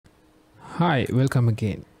Hi, welcome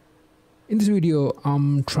again. In this video,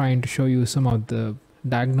 I'm trying to show you some of the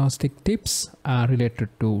diagnostic tips related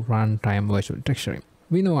to runtime virtual texturing.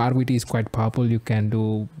 We know RVT is quite powerful. You can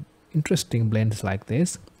do interesting blends like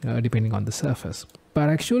this depending on the surface. But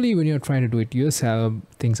actually, when you're trying to do it yourself,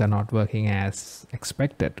 things are not working as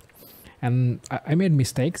expected. And I made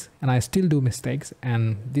mistakes and I still do mistakes.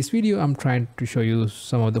 And this video, I'm trying to show you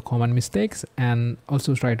some of the common mistakes and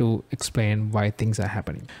also try to explain why things are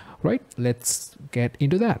happening. Right, let's get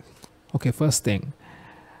into that. Okay, first thing,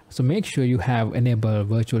 so make sure you have enabled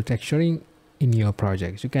virtual texturing in your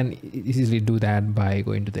projects. You can easily do that by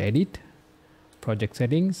going to the edit, project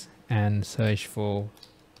settings, and search for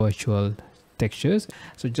virtual textures.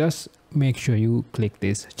 So just make sure you click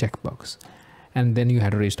this checkbox and then you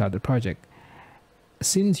have to restart the project.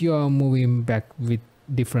 Since you are moving back with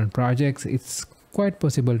different projects, it's quite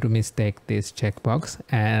possible to mistake this checkbox,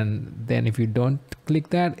 and then if you don't click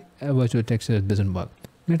that, virtual texture doesn't work.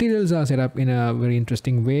 Materials are set up in a very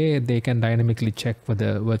interesting way. They can dynamically check for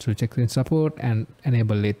the virtual texturing support and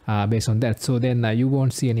enable it based on that. So then you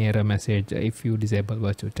won't see any error message if you disable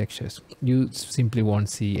virtual textures. You simply won't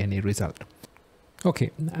see any result.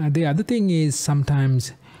 Okay, the other thing is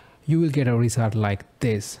sometimes you will get a result like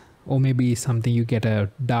this, or maybe something you get a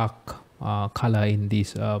dark color in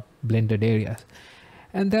these blended areas,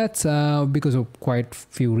 and that's because of quite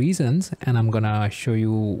few reasons, and I'm gonna show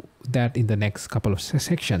you that in the next couple of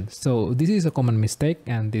sections. So this is a common mistake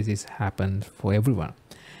and this is happens for everyone,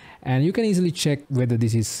 and you can easily check whether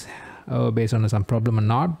this is based on some problem or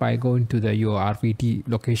not by going to your RVT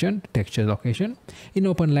location, texture location. In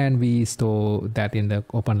OpenLAN we store that in the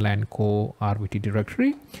OpenLAN core RVT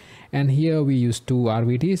directory. And here we use two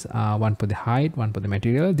RVTs, one for the height, one for the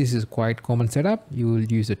material. This is quite common setup. You will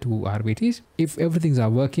use the two RVTs. If everything's are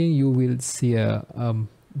working, you will see the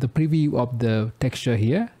preview of the texture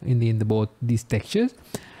here in both these textures.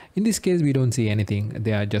 In this case, we don't see anything.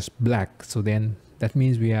 They are just black. So then that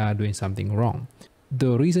means we are doing something wrong.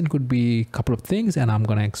 The reason could be a couple of things, and I'm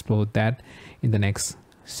gonna explore that in the next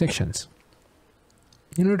sections.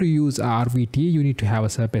 In order to use RVT, you need to have a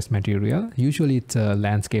surface material. Usually it's a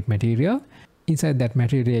landscape material. Inside that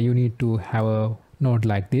material, you need to have a node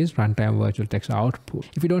like this, runtime virtual texture output.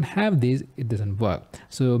 If you don't have this, it doesn't work.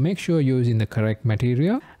 So make sure you're using the correct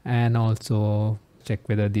material and also check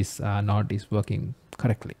whether this node is working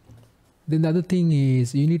correctly. Then the other thing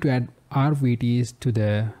is you need to add RVTs to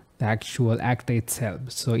the actual actor itself.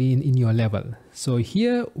 So in your level. So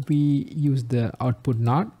here we use the output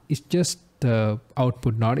node. It's just the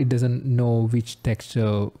output node. It doesn't know which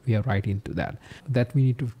texture we are writing to that we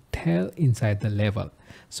need to tell inside the level.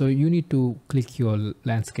 So you need to click your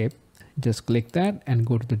landscape, just click that and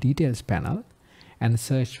go to the details panel and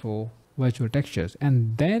search for virtual textures,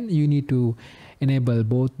 and then you need to enable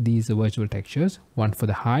both these virtual textures, one for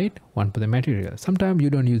the height, one for the material. Sometimes you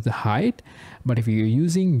don't use the height, but if you're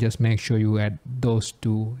using, just make sure you add those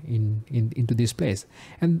two into this place,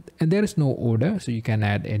 and there is no order, so you can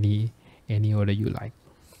add any order you like.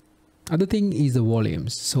 Other thing is the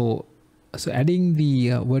volumes. So adding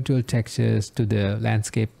the virtual textures to the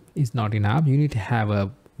landscape is not enough. You need to have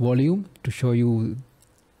a volume to show you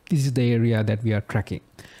this is the area that we are tracking.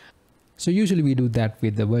 So usually we do that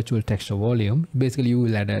with the virtual texture volume. Basically you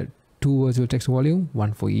will add two virtual texture volume,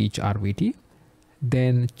 one for each RVT.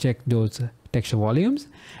 Then check those texture volumes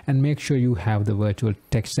and make sure you have the virtual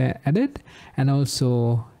texture added, and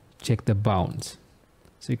also check the bounds.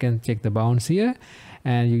 So you can check the bounds here,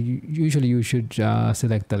 and usually you should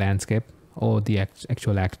select the landscape or the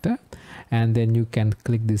actual actor, and then you can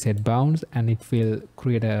click the set bounds and it will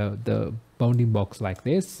create the bounding box like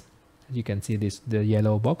this. You can see the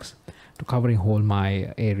yellow box to covering whole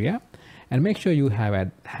my area, and make sure you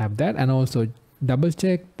have that, and also double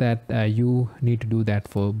check that you need to do that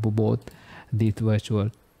for both these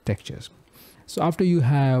virtual textures. So after you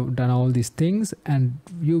have done all these things, and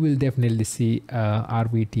you will definitely see a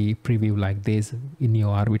RVT preview like this in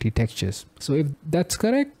your RVT textures. So if that's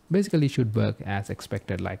correct, basically it should work as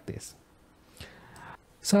expected like this.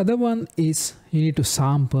 So other one is you need to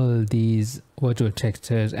sample these virtual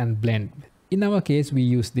textures and blend. In our case, we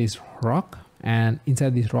use this rock, and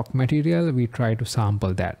inside this rock material, we try to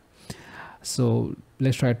sample that. So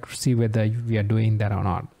let's try to see whether we are doing that or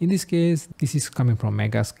not. In this case, this is coming from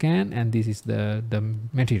Megascan, and this is the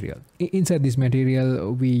material. Inside this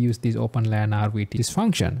material, we use this OpenLAN RVT this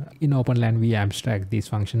function. In OpenLAN, we abstract this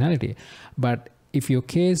functionality. But if your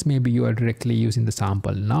case, maybe you are directly using the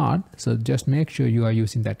sample node, so just make sure you are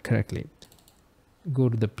using that correctly. Go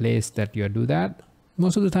to the place that you do that.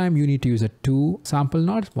 Most of the time, you need to use two sample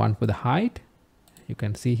nodes, one for the height, you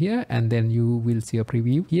can see here, and then you will see a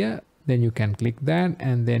preview here. then you can click that,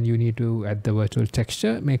 and then you need to add the virtual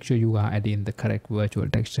texture. Make sure you are adding the correct virtual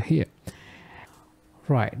texture here.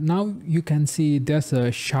 Right, now you can see there's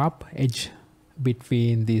a sharp edge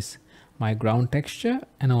between this my ground texture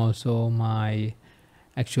and also my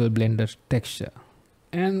actual blender texture,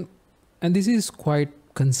 and this is quite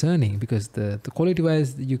concerning because the quality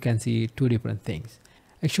wise you can see two different things.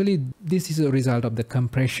 Actually, this is a result of the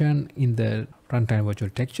compression in the Runtime Virtual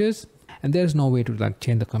Textures, and there's no way to like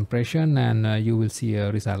change the compression, and you will see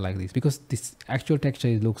a result like this because this actual texture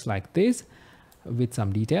looks like this with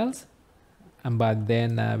some details, but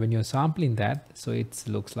then when you're sampling that, so it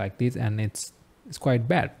looks like this, and it's quite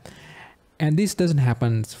bad. And this doesn't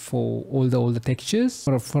happen for all the textures.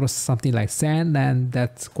 For something like sand, and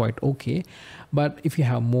that's quite okay, but if you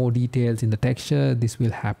have more details in the texture, this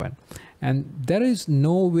will happen, and there is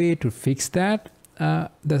no way to fix that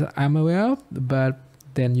that I'm aware of. But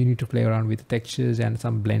then you need to play around with textures and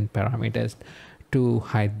some blend parameters to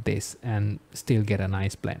hide this and still get a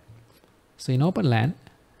nice blend. So in OpenLAN,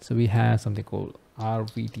 so we have something called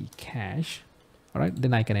RVT cache. All right,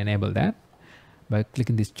 then I can enable that by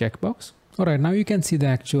clicking this checkbox. All right, now you can see the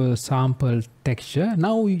actual sample texture.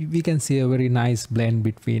 Now we can see a very nice blend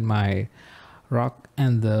between my rock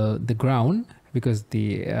and the ground, because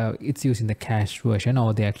it's using the cache version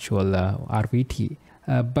or the actual RVT,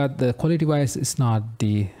 but the quality wise is not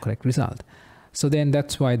the correct result. So then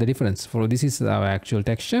that's why the difference. For this is our actual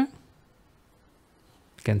texture,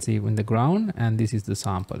 you can see in the ground, and this is the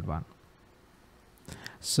sampled one.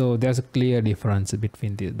 So there's a clear difference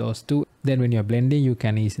between those two. Then when you're blending, you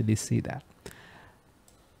can easily see that.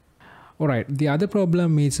 All right, the other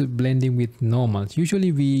problem is blending with normals.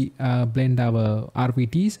 Usually we blend our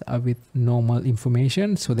RVTs with normal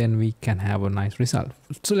information, so then we can have a nice result.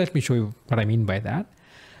 So let me show you what I mean by that.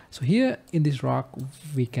 So here in this rock,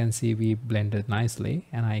 we can see we blended nicely,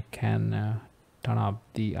 and I can turn up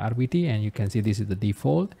the RVT, and you can see this is the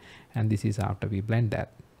default, and this is after we blend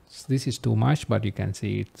that. So this is too much, but you can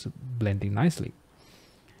see it's blending nicely.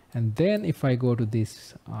 And then if I go to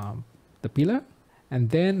this the pillar, and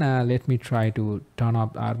then let me try to turn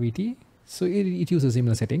up RVT. So it uses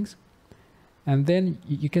similar settings, and then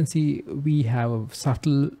you can see we have a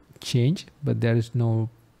subtle change, but there is no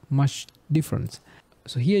much difference.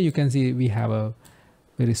 So here you can see we have a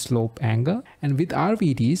very slope angle, and with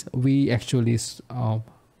RVTs we actually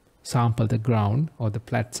sample the ground or the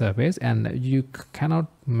flat surface, and you cannot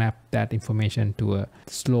map that information to a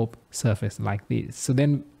slope surface like this. So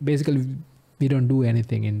then basically we don't do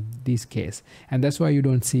anything in this case, and that's why you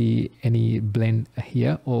don't see any blend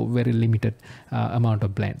here, or very limited amount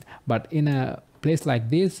of blend. But in a place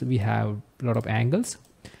like this, we have a lot of angles,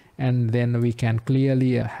 and then we can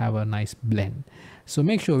clearly have a nice blend. So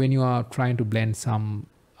make sure when you are trying to blend some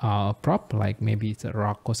prop, like maybe it's a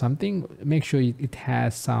rock or something, make sure it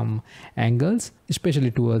has some angles,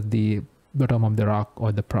 especially towards the bottom of the rock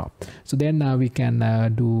or the prop. So then we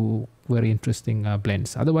can do very interesting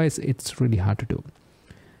blends. Otherwise it's really hard to do.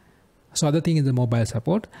 So other thing is the mobile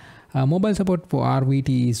support. Mobile support for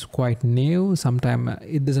RVT is quite new. Sometimes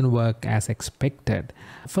it doesn't work as expected.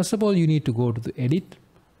 First of all, you need to go to the edit,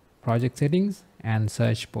 project settings, and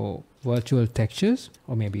search for virtual textures,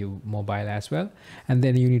 or maybe mobile as well, and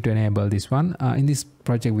then you need to enable this one. In this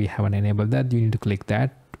project we haven't enabled that. You need to click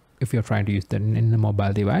that if you're trying to use that in a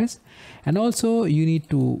mobile device. And also you need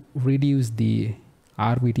to reduce the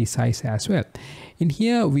RVT size as well. In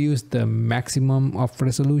here we use the maximum of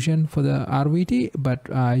resolution for the RVT, but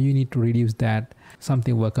you need to reduce that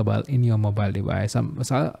something workable in your mobile device,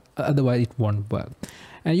 so otherwise it won't work.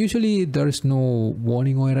 And usually there is no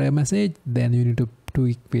warning or error message. Then you need to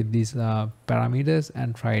tweak with these parameters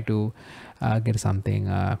and try to get something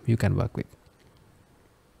you can work with.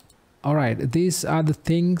 All right, these are the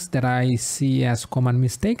things that I see as common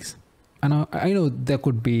mistakes, and I know there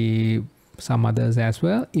could be some others as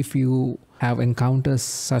well. If you have encountered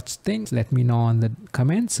such things, let me know in the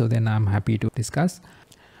comments, so then I'm happy to discuss.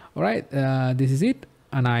 All right, this is it,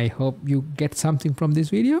 and I hope you get something from this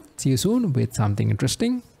video. See you soon with something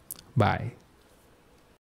interesting. Bye.